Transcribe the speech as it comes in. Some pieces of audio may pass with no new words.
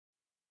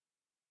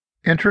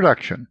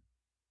Introduction.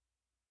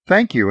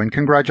 Thank you and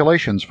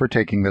congratulations for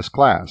taking this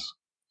class.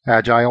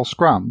 Agile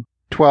Scrum,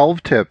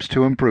 12 Tips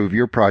to Improve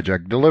Your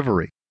Project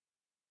Delivery.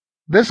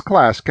 This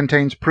class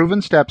contains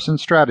proven steps and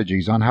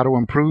strategies on how to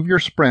improve your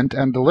sprint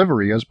and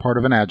delivery as part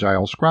of an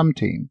Agile Scrum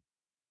team.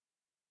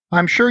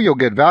 I'm sure you'll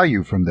get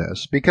value from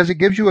this because it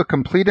gives you a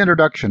complete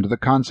introduction to the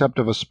concept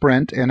of a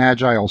sprint in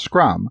Agile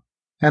Scrum,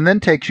 and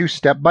then takes you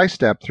step by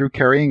step through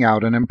carrying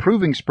out and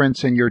improving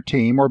sprints in your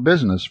team or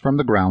business from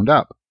the ground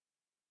up.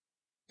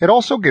 It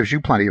also gives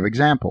you plenty of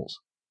examples.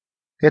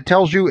 It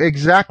tells you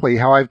exactly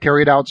how I've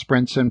carried out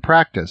sprints in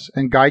practice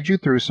and guides you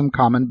through some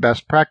common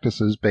best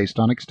practices based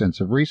on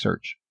extensive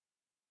research.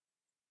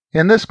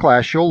 In this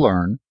class, you'll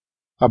learn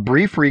a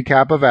brief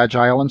recap of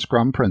Agile and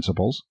Scrum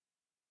principles,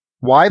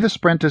 why the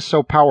sprint is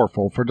so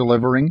powerful for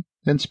delivering,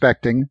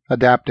 inspecting,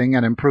 adapting,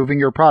 and improving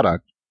your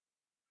product,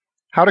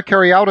 how to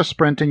carry out a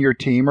sprint in your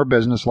team or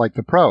business like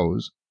the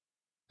pros,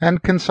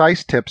 and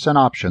concise tips and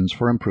options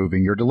for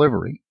improving your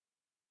delivery.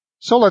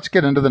 So let's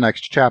get into the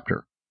next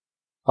chapter.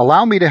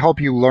 Allow me to help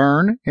you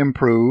learn,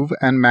 improve,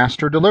 and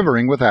master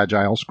delivering with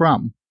Agile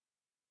Scrum.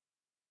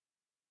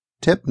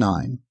 Tip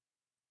 9.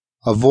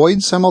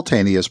 Avoid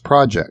simultaneous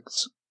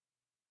projects.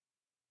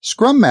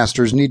 Scrum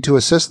Masters need to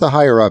assist the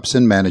higher-ups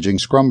in managing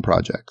Scrum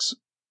projects.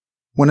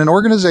 When an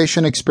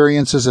organization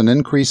experiences an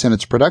increase in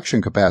its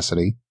production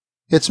capacity,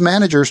 its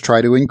managers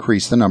try to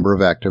increase the number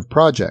of active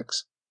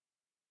projects.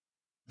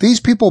 These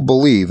people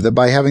believe that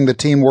by having the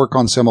team work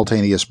on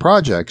simultaneous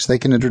projects, they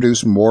can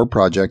introduce more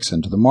projects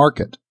into the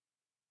market.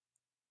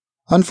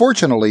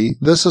 Unfortunately,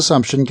 this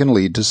assumption can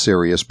lead to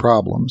serious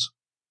problems.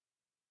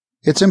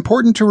 It's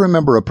important to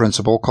remember a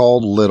principle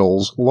called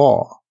Little's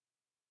Law.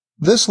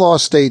 This law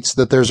states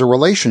that there's a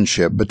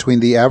relationship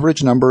between the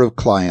average number of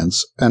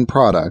clients and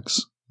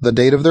products, the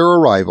date of their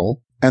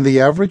arrival, and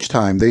the average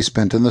time they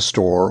spent in the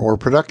store or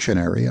production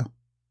area.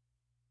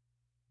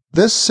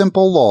 This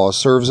simple law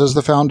serves as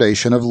the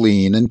foundation of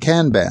Lean and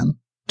Kanban,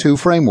 two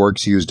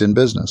frameworks used in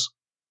business.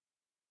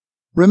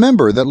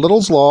 Remember that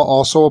Little's Law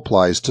also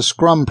applies to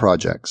Scrum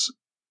projects.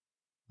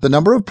 The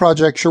number of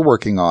projects you're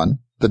working on,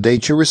 the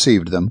date you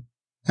received them,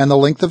 and the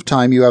length of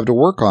time you have to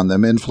work on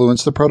them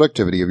influence the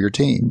productivity of your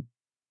team.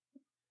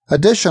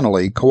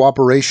 Additionally,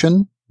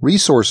 cooperation,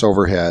 resource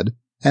overhead,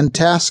 and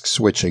task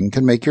switching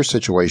can make your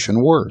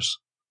situation worse.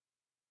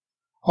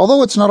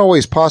 Although it's not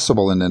always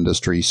possible in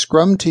industry,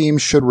 Scrum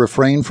teams should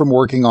refrain from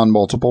working on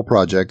multiple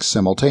projects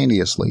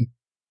simultaneously.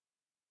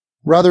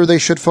 Rather, they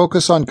should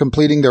focus on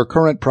completing their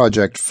current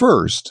project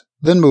first,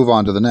 then move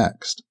on to the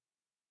next.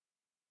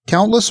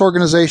 Countless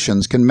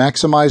organizations can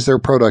maximize their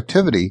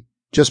productivity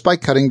just by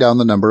cutting down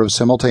the number of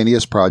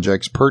simultaneous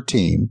projects per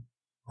team,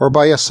 or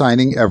by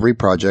assigning every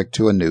project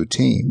to a new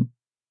team.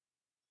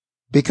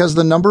 Because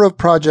the number of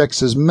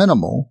projects is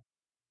minimal,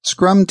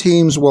 Scrum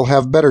teams will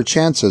have better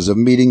chances of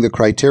meeting the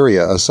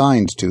criteria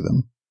assigned to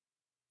them.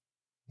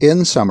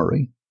 In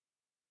summary,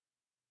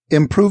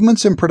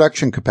 improvements in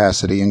production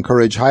capacity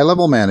encourage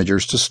high-level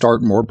managers to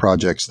start more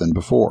projects than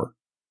before.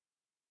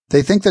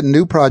 They think that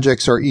new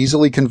projects are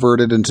easily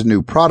converted into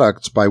new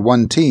products by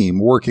one team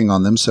working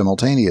on them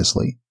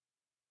simultaneously.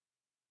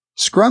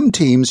 Scrum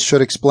teams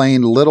should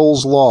explain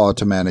Little's Law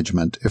to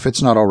management if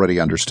it's not already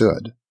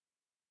understood.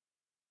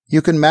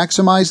 You can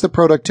maximize the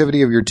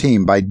productivity of your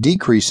team by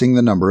decreasing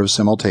the number of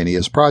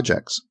simultaneous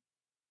projects.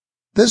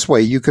 This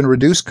way, you can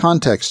reduce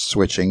context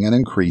switching and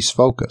increase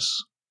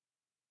focus.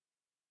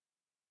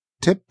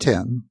 Tip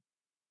 10.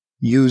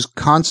 Use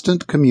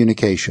constant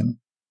communication.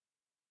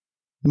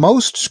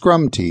 Most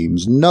Scrum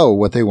teams know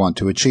what they want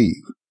to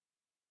achieve.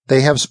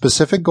 They have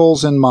specific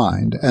goals in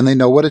mind, and they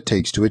know what it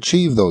takes to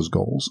achieve those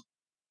goals.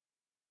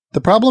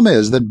 The problem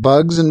is that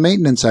bugs and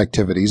maintenance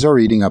activities are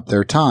eating up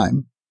their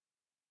time.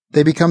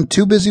 They become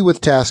too busy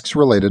with tasks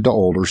related to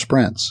older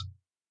sprints.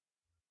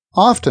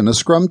 Often, a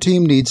Scrum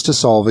team needs to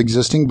solve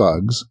existing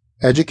bugs,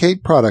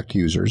 educate product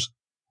users,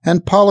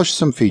 and polish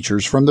some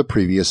features from the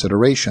previous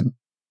iteration.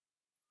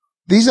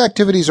 These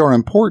activities are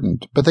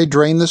important, but they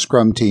drain the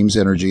Scrum team's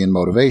energy and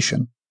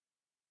motivation.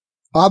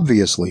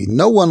 Obviously,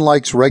 no one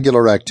likes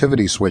regular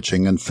activity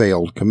switching and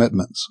failed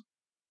commitments.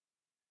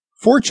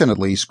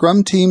 Fortunately,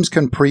 Scrum teams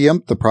can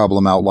preempt the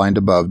problem outlined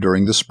above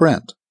during the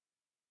sprint.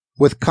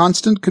 With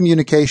constant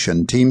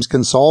communication, teams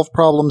can solve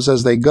problems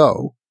as they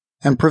go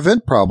and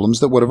prevent problems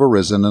that would have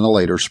arisen in a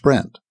later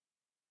sprint.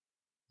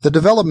 The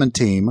development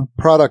team,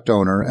 product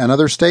owner, and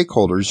other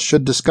stakeholders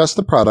should discuss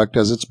the product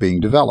as it's being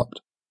developed.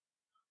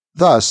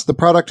 Thus, the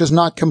product is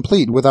not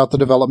complete without the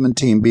development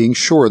team being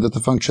sure that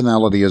the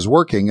functionality is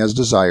working as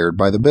desired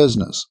by the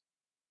business.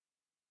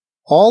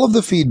 All of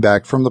the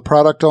feedback from the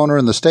product owner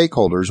and the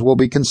stakeholders will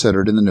be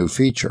considered in the new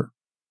feature.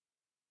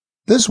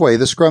 This way,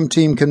 the Scrum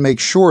team can make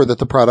sure that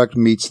the product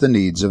meets the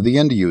needs of the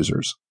end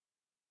users.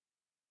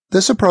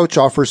 This approach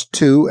offers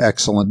two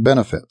excellent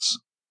benefits.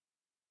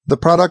 The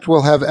product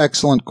will have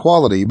excellent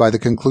quality by the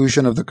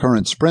conclusion of the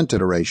current sprint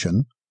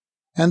iteration,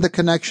 and the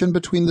connection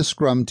between the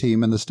Scrum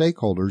team and the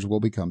stakeholders will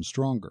become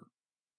stronger.